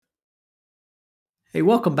Hey,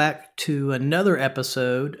 welcome back to another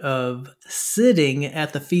episode of Sitting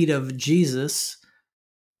at the Feet of Jesus.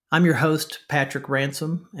 I'm your host, Patrick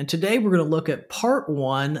Ransom, and today we're going to look at part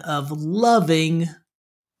one of loving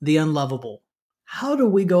the unlovable. How do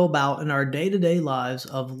we go about in our day to day lives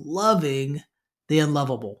of loving the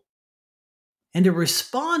unlovable? And to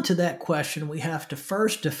respond to that question, we have to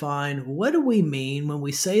first define what do we mean when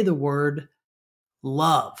we say the word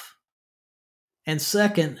love? And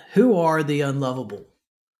second, who are the unlovable?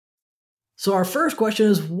 So, our first question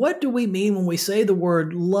is what do we mean when we say the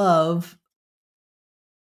word love?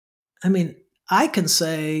 I mean, I can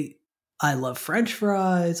say, I love French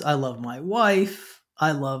fries. I love my wife.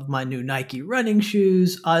 I love my new Nike running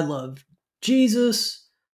shoes. I love Jesus.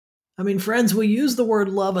 I mean, friends, we use the word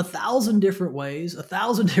love 1,000 different ways,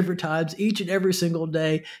 1,000 different times, each and every single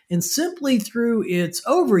day. And simply through its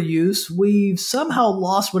overuse, we've somehow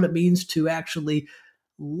lost what it means to actually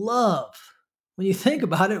love. When you think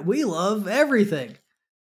about it, we love everything.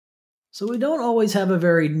 So we don't always have a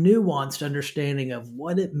very nuanced understanding of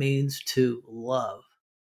what it means to love.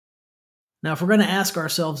 Now, if we're going to ask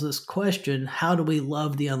ourselves this question, how do we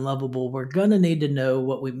love the unlovable? We're going to need to know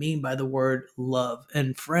what we mean by the word love.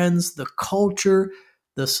 And friends, the culture,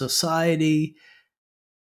 the society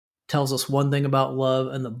tells us one thing about love,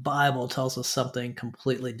 and the Bible tells us something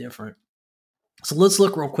completely different. So let's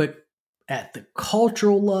look real quick at the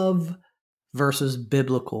cultural love versus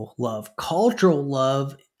biblical love. Cultural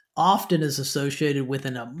love often is associated with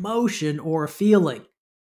an emotion or a feeling.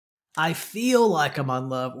 I feel like I'm on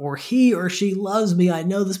love, or he or she loves me. I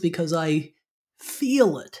know this because I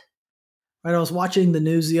feel it. Right? I was watching the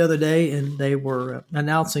news the other day, and they were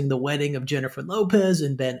announcing the wedding of Jennifer Lopez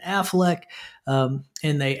and Ben Affleck. And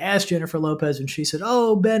they asked Jennifer Lopez, and she said,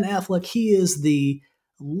 "Oh, Ben Affleck, he is the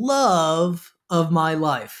love of my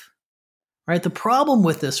life." Right? The problem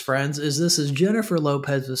with this, friends, is this is Jennifer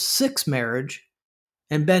Lopez's sixth marriage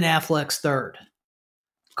and Ben Affleck's third.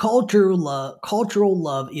 Cultural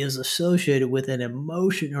love is associated with an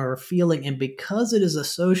emotion or a feeling, and because it is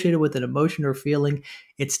associated with an emotion or feeling,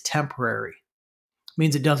 it's temporary. It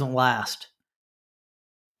means it doesn't last.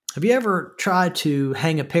 Have you ever tried to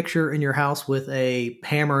hang a picture in your house with a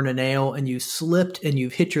hammer and a nail, and you slipped and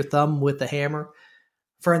you've hit your thumb with the hammer?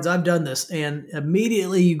 Friends, I've done this, and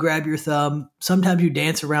immediately you grab your thumb. Sometimes you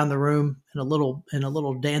dance around the room in a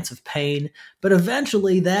little dance of pain, but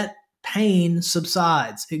eventually that pain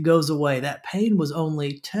subsides. It goes away. That pain was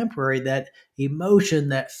only temporary. That emotion,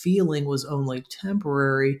 that feeling was only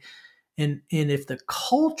temporary. And if the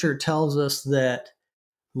culture tells us that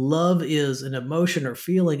love is an emotion or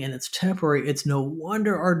feeling and it's temporary, it's no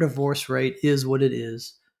wonder our divorce rate is what it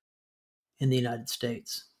is in the United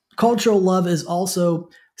States. Cultural love is also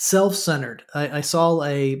self centered. I saw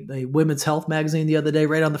a women's health magazine the other day.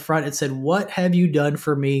 Right on the front, it said, "What have you done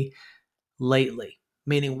for me lately?"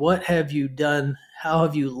 Meaning, what have you done? How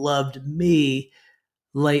have you loved me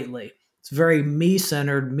lately? It's very me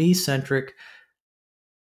centered, me centric.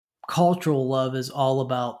 Cultural love is all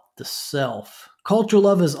about the self. Cultural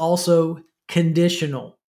love is also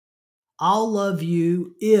conditional. I'll love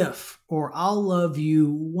you if, or I'll love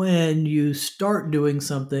you when you start doing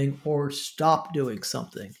something or stop doing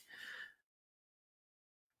something.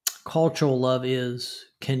 Cultural love is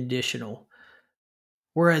conditional.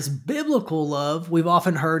 Whereas biblical love, we've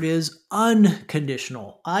often heard, is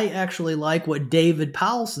unconditional. I actually like what David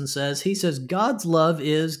Powelson says. He says God's love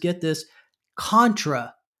is, get this,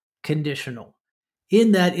 contra conditional,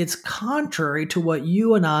 in that it's contrary to what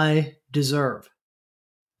you and I deserve.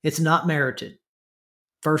 It's not merited.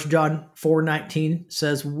 1 John 4:19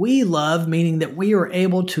 says, "We love," meaning that we are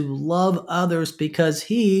able to love others because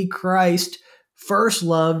he, Christ, first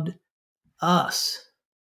loved us.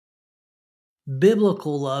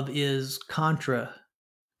 Biblical love is contra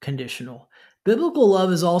conditional. Biblical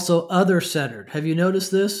love is also other centered. Have you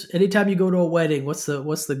noticed this? Anytime you go to a wedding, what's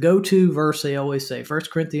the go-to verse they always say?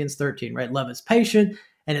 1 Corinthians 13, right? Love is patient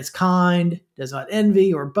and it's kind, does not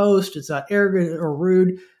envy or boast, it's not arrogant or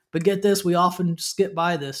rude. But get this, we often skip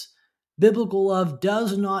by this. Biblical love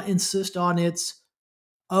does not insist on its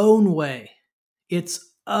own way.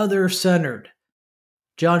 It's other centered.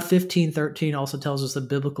 John 15:13 also tells us that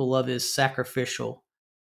biblical love is sacrificial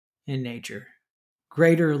in nature.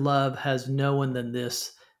 Greater love has no one than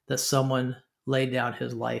this, that someone laid down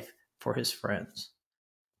his life for his friends.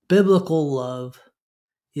 Biblical love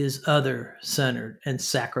is other centered and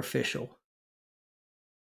sacrificial.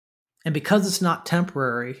 And because it's not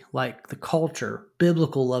temporary like the culture,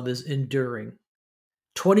 biblical love is enduring.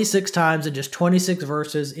 26 times in just 26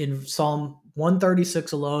 verses in Psalm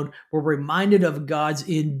 136 alone, we're reminded of God's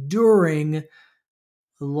enduring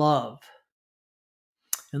love.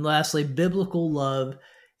 And lastly, biblical love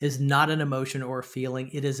is not an emotion or a feeling,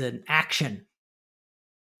 it is an action,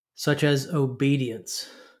 such as obedience.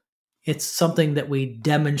 It's something that we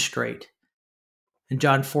demonstrate. In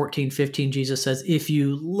John 14:15, Jesus says, if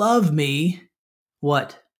you love me,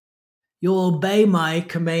 what? You'll obey my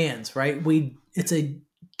commands, right? It's a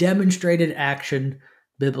demonstrated action.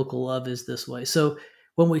 Biblical love is this way. So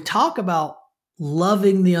when we talk about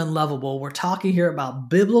loving the unlovable, we're talking here about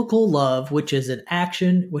biblical love, which is an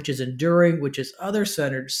action, which is enduring, which is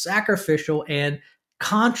other-centered, sacrificial, and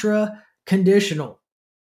contra-conditional.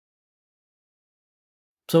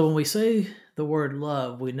 So when we say the word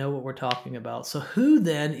love, we know what we're talking about. So who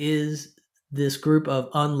then is this group of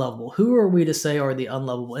unlovable? Who are we to say are the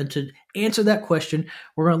unlovable? And to answer that question,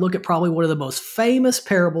 we're going to look at probably one of the most famous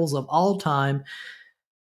parables of all time.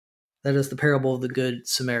 That is the parable of the Good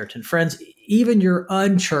Samaritan. Friends, even your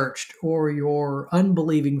unchurched or your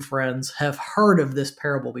unbelieving friends have heard of this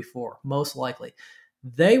parable before, most likely.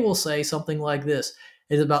 They will say something like this.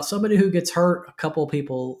 It's about somebody who gets hurt, a couple of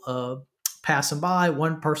people passing by,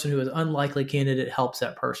 one person who is unlikely candidate helps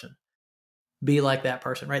that person. Be like that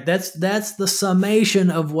person, right? That's the summation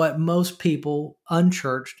of what most people,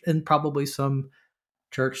 unchurched, and probably some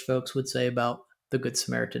church folks would say about the Good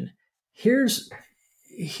Samaritan. Here's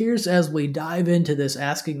as we dive into this,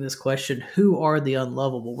 asking this question, who are the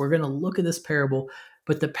unlovable? We're going to look at this parable,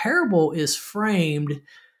 but the parable is framed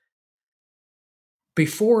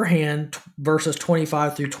beforehand. Verses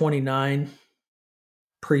 25 through 29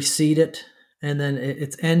 precede it, and then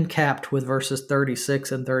it's end capped with verses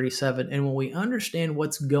 36 and 37. And when we understand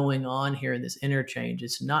what's going on here in this interchange,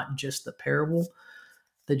 it's not just the parable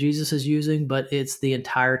that Jesus is using, but it's the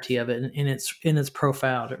entirety of it, and it's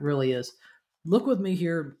profound. It really is. Look with me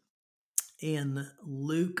here in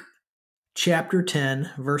Luke chapter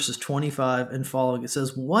 10, verses 25 and following. It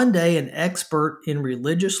says, one day an expert in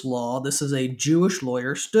religious law, this is a Jewish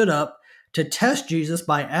lawyer, stood up to test Jesus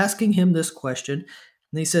by asking him this question.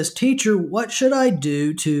 And he says, teacher, what should I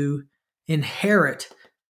do to inherit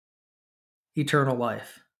eternal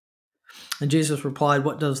life? And Jesus replied,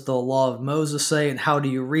 what does the law of Moses say, and how do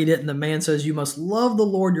you read it? And the man says, you must love the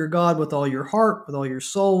Lord your God with all your heart, with all your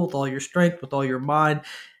soul, with all your strength, with all your mind.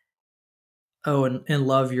 Oh, and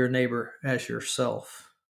love your neighbor as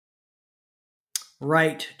yourself.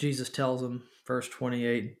 Right, Jesus tells him, verse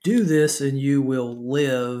 28, do this and you will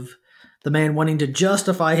live. The man, wanting to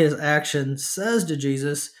justify his action, says to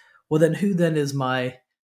Jesus, well, then who then is my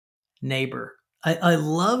neighbor? I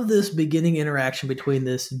love this beginning interaction between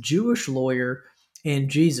this Jewish lawyer and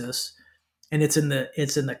Jesus. And it's in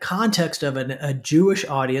the context of a Jewish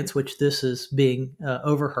audience, which this is being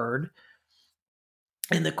overheard.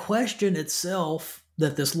 And the question itself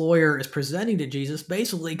that this lawyer is presenting to Jesus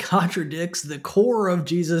basically contradicts the core of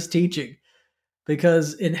Jesus' teaching.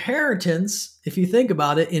 Because inheritance, if you think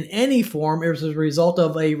about it, in any form is a result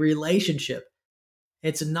of a relationship.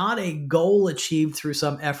 It's not a goal achieved through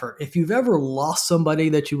some effort. If you've ever lost somebody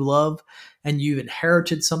that you love and you've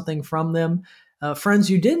inherited something from them, friends,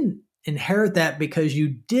 you didn't inherit that because you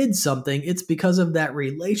did something. It's because of that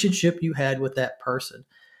relationship you had with that person.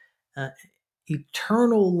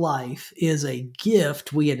 Eternal life is a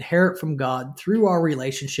gift we inherit from God through our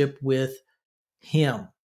relationship with Him,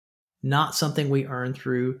 not something we earn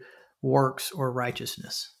through works or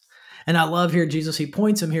righteousness. And I love here, Jesus, he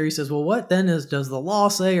points him here. He says, well, what then does the law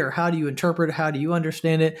say, or how do you interpret it? How do you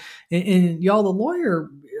understand it? And y'all, the lawyer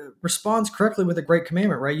responds correctly with a great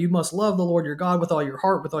commandment, right? You must love the Lord your God with all your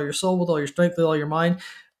heart, with all your soul, with all your strength, with all your mind.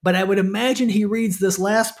 But I would imagine he reads this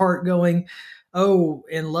last part going, oh,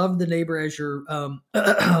 and love the neighbor as your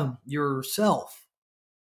yourself,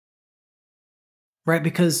 right?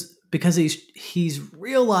 Because he's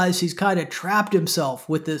realized he's kind of trapped himself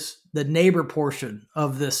with the neighbor portion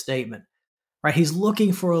of this statement, right? He's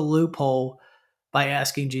looking for a loophole by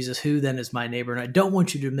asking Jesus, who then is my neighbor? And I don't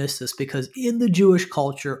want you to miss this, because in the Jewish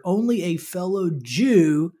culture, only a fellow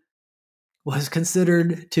Jew was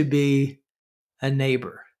considered to be a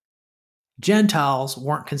neighbor. Gentiles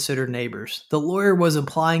weren't considered neighbors. The lawyer was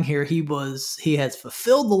implying here he has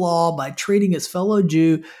fulfilled the law by treating his fellow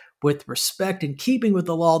Jew with respect and keeping with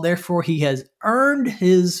the law. Therefore, he has earned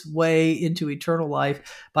his way into eternal life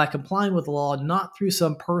by complying with the law, not through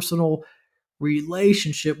some personal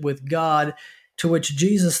relationship with God. To which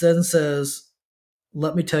Jesus then says,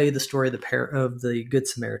 let me tell you the story of the Good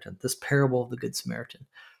Samaritan, this parable of the Good Samaritan.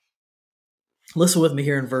 Listen with me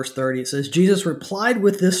here in verse 30. It says, Jesus replied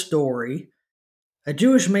with this story. A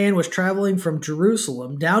Jewish man was traveling from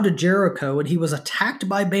Jerusalem down to Jericho, and he was attacked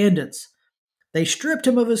by bandits. They stripped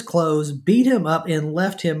him of his clothes, beat him up, and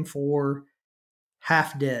left him for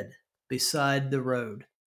half dead beside the road.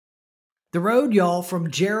 The road, y'all, from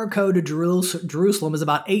Jericho to Jerusalem is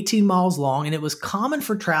about 18 miles long, and it was common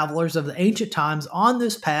for travelers of the ancient times on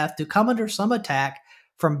this path to come under some attack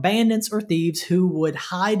from bandits or thieves who would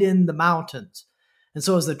hide in the mountains. And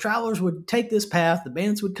so, as the travelers would take this path, the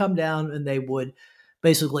bandits would come down and they would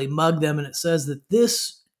basically mug them. And it says that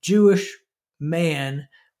this Jewish man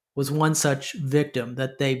was one such victim,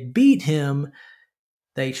 that they beat him,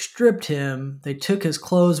 they stripped him, they took his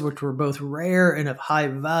clothes, which were both rare and of high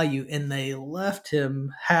value, and they left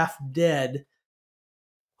him half dead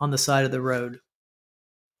on the side of the road.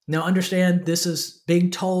 Now, understand this is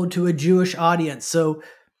being told to a Jewish audience. So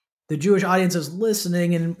the Jewish audience is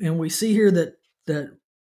listening, and we see here that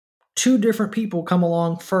two different people come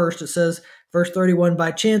along first. It says, verse 31,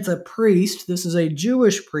 by chance a priest, this is a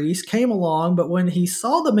Jewish priest, came along, but when he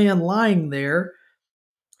saw the man lying there,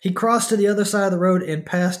 he crossed to the other side of the road and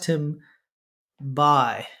passed him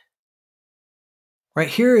by. Right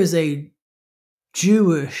here is a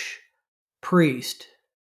Jewish priest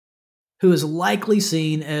who is likely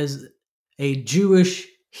seen as a Jewish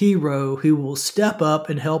hero who will step up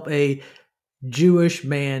and help a Jewish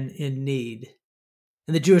man in need.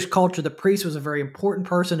 In the Jewish culture, the priest was a very important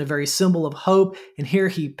person, a very symbol of hope, and here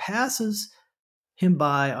he passes him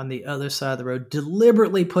by on the other side of the road,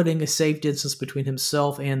 deliberately putting a safe distance between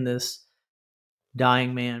himself and this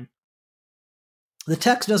dying man. The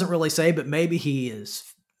text doesn't really say, but maybe he's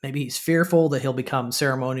fearful that he'll become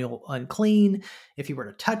ceremonial unclean if he were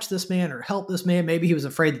to touch this man or help this man. Maybe he was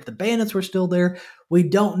afraid that the bandits were still there. We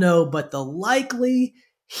don't know, but the likely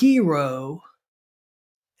hero,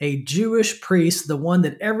 a Jewish priest, the one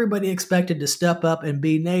that everybody expected to step up and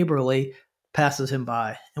be neighborly, passes him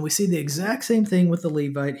by. And we see the exact same thing with the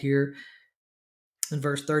Levite here. In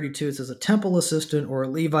verse 32, it says, a temple assistant or a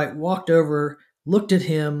Levite walked over, looked at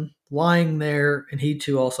him lying there, and he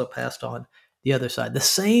too also passed on the other side. The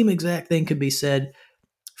same exact thing could be said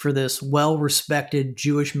for this well-respected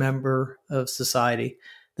Jewish member of society.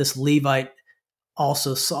 This Levite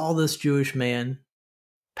also saw this Jewish man,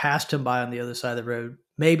 passed him by on the other side of the road.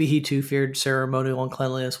 Maybe he too feared ceremonial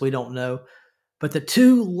uncleanliness. We don't know. But the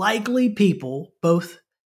two likely people, both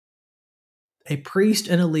a priest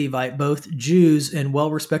and a Levite, both Jews and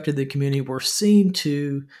well-respected in the community, were seen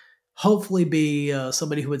to hopefully be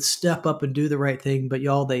somebody who would step up and do the right thing. But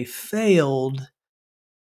y'all, they failed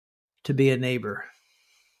to be a neighbor.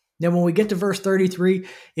 Now, when we get to verse 33,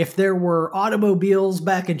 if there were automobiles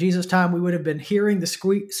back in Jesus' time, we would have been hearing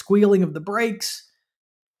the squealing of the brakes.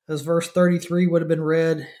 As verse 33 would have been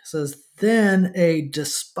read, it says, then a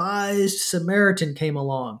despised Samaritan came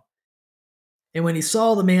along. And when he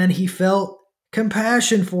saw the man, he felt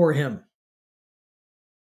compassion for him.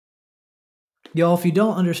 Y'all, if you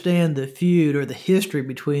don't understand the feud or the history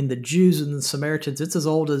between the Jews and the Samaritans, it's as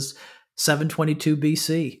old as 722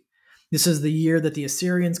 BC. This is the year that the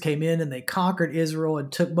Assyrians came in and they conquered Israel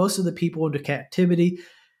and took most of the people into captivity.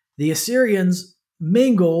 The Assyrians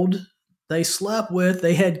mingled, they slept with,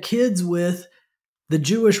 they had kids with the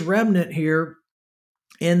Jewish remnant here.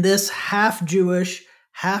 And this half Jewish,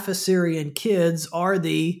 half Assyrian kids are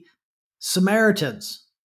the Samaritans.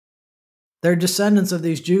 They're descendants of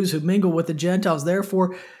these Jews who mingle with the Gentiles.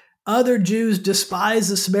 Therefore, other Jews despise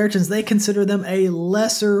the Samaritans. They consider them a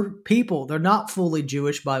lesser people. They're not fully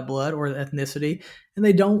Jewish by blood or ethnicity, and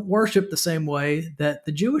they don't worship the same way that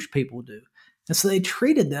the Jewish people do. And so they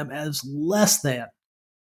treated them as less than.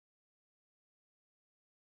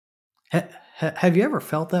 Have you ever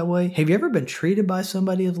felt that way? Have you ever been treated by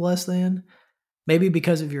somebody as less than? Maybe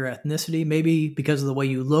because of your ethnicity, maybe because of the way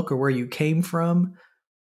you look or where you came from.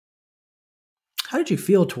 How did you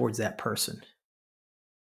feel towards that person?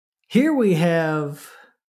 Here we have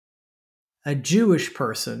a Jewish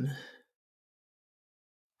person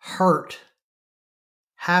hurt,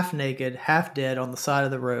 half naked, half dead on the side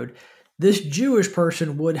of the road. This Jewish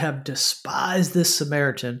person would have despised this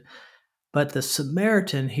Samaritan, but the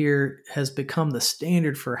Samaritan here has become the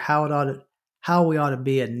standard for how we ought to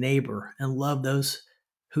be a neighbor and love those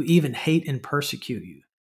who even hate and persecute you.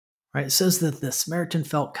 Right? It says that the Samaritan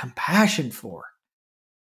felt compassion for,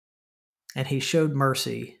 and he showed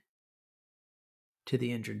mercy to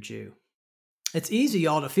the injured Jew. It's easy,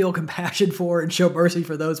 y'all, to feel compassion for and show mercy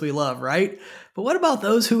for those we love, right? But what about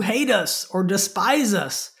those who hate us or despise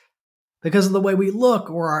us because of the way we look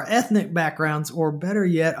or our ethnic backgrounds or, better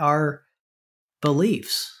yet, our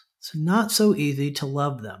beliefs? It's not so easy to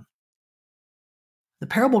love them. The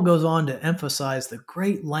parable goes on to emphasize the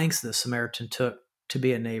great lengths the Samaritan took to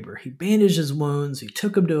be a neighbor. He bandaged his wounds. He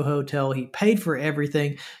took him to a hotel. He paid for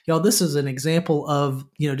everything. Y'all, this is an example of,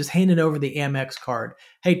 just handing over the Amex card.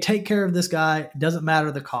 Hey, take care of this guy. It doesn't matter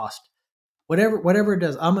the cost. whatever it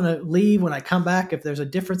does. I'm going to leave when I come back. If there's a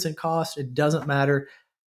difference in cost, it doesn't matter.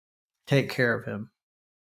 Take care of him.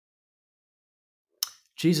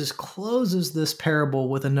 Jesus closes this parable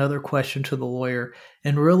with another question to the lawyer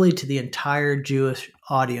and really to the entire Jewish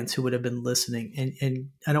audience who would have been listening. And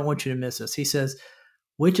I don't want you to miss this. He says,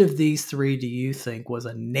 which of these three do you think was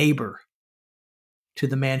a neighbor to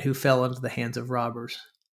the man who fell into the hands of robbers?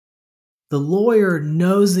 The lawyer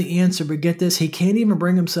knows the answer, but get this, he can't even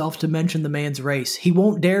bring himself to mention the man's race. He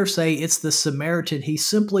won't dare say it's the Samaritan. He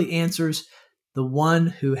simply answers the one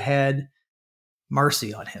who had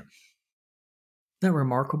mercy on him. Isn't that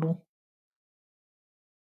remarkable?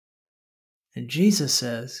 And Jesus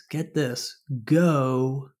says, get this,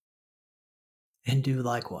 go and do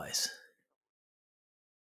likewise.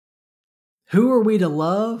 Who are we to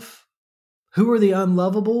love? Who are the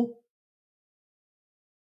unlovable?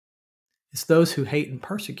 It's those who hate and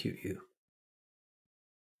persecute you.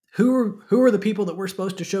 Who are the people that we're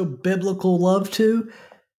supposed to show biblical love to?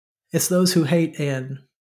 It's those who hate and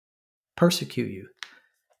persecute you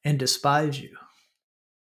and despise you.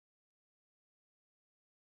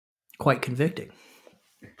 Quite convicting.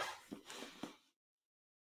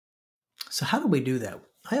 So how do we do that?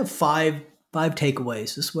 I have five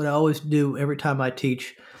takeaways. This is what I always do every time I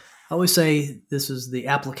teach. I always say this is the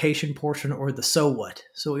application portion or the so what.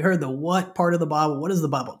 So we heard the what part of the Bible. What does the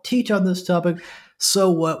Bible teach on this topic? So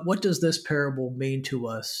what? What does this parable mean to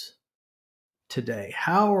us today?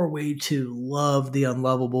 How are we to love the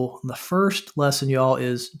unlovable? And the first lesson, y'all,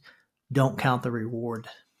 is don't count the reward.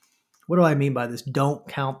 What do I mean by this? Don't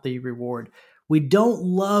count the reward. We don't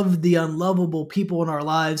love the unlovable people in our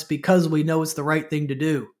lives because we know it's the right thing to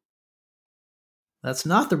do. That's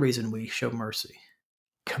not the reason we show mercy.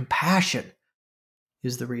 Compassion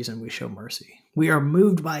is the reason we show mercy. We are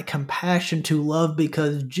moved by compassion to love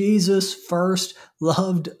because Jesus first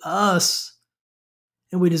loved us.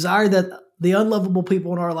 And we desire that the unlovable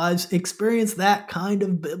people in our lives experience that kind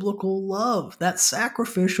of biblical love, that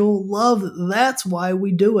sacrificial love. That's why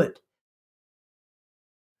we do it.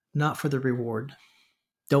 Not for the reward.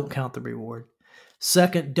 Don't count the reward.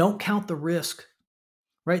 Second, don't count the risk.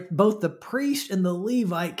 Right? Both the priest and the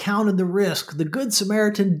Levite counted the risk. The Good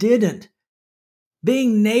Samaritan didn't.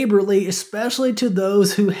 Being neighborly, especially to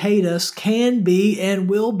those who hate us, can be and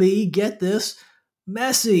will be, get this,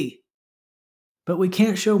 messy. But we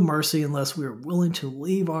can't show mercy unless we are willing to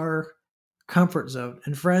leave our comfort zone.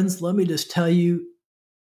 And friends, let me just tell you,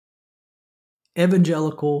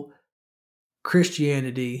 evangelical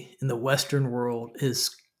Christianity in the Western world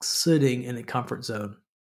is sitting in a comfort zone.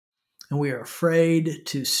 And we are afraid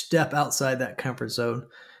to step outside that comfort zone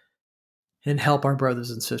and help our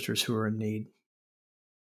brothers and sisters who are in need.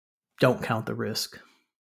 Don't count the risk.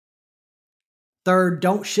 Third,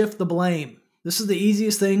 don't shift the blame. This is the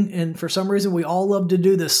easiest thing, and for some reason we all love to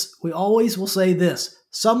do this. We always will say this,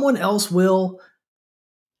 someone else will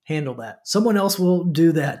handle that. Someone else will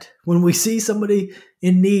do that. When we see somebody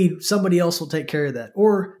in need, somebody else will take care of that.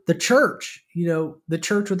 Or the church, the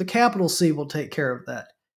church with the capital C will take care of that.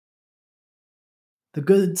 The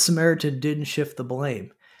Good Samaritan didn't shift the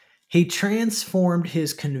blame. He transformed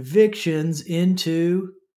his convictions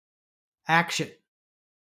into action.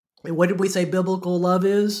 And what did we say biblical love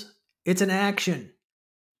is? It's an action.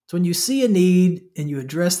 So when you see a need and you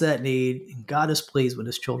address that need, and God is pleased when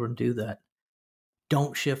his children do that,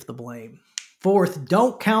 don't shift the blame. Fourth,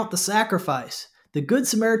 don't count the sacrifice. The Good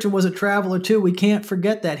Samaritan was a traveler too. We can't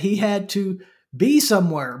forget that. He had to be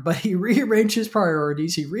somewhere, but he rearranged his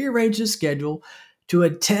priorities. He rearranged his schedule to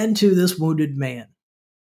attend to this wounded man.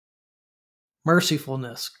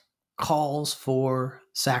 Mercifulness calls for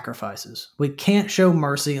sacrifices. We can't show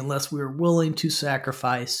mercy unless we're willing to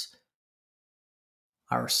sacrifice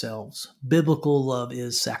ourselves. Biblical love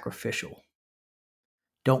is sacrificial.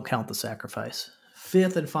 Don't count the sacrifice.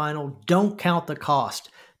 Fifth and final, don't count the cost.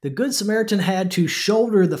 The Good Samaritan had to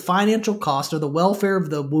shoulder the financial cost of the welfare of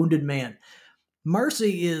the wounded man.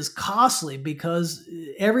 Mercy is costly because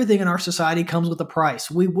everything in our society comes with a price.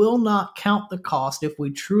 We will not count the cost if we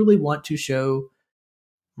truly want to show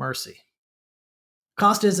mercy.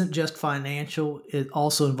 Cost isn't just financial. It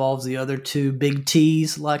also involves the other two big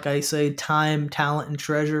T's, like I say, time, talent, and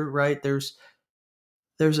treasure, right? There's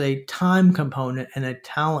a time component and a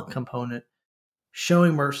talent component.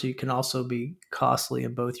 Showing mercy can also be costly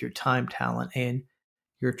in both your time, talent, and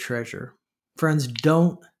your treasure. Friends,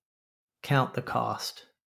 don't count the cost.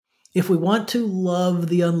 If we want to love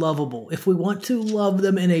the unlovable, if we want to love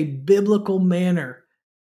them in a biblical manner,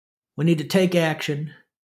 we need to take action.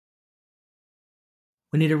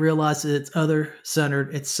 We need to realize that it's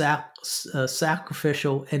other-centered, it's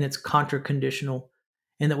sacrificial, and it's contra-conditional.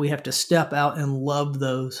 and that we have to step out and love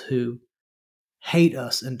those who hate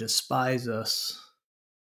us and despise us.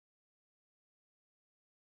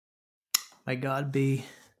 May God be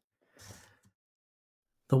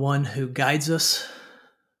the one who guides us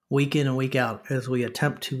week in and week out as we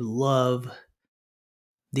attempt to love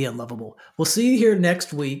the unlovable. We'll see you here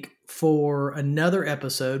next week for another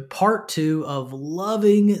episode, part 2 of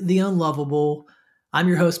Loving the Unlovable. I'm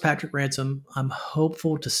your host, Patrick Ransom. I'm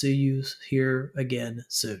hopeful to see you here again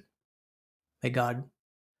soon. May God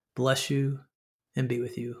bless you and be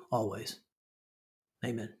with you always.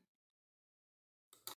 Amen.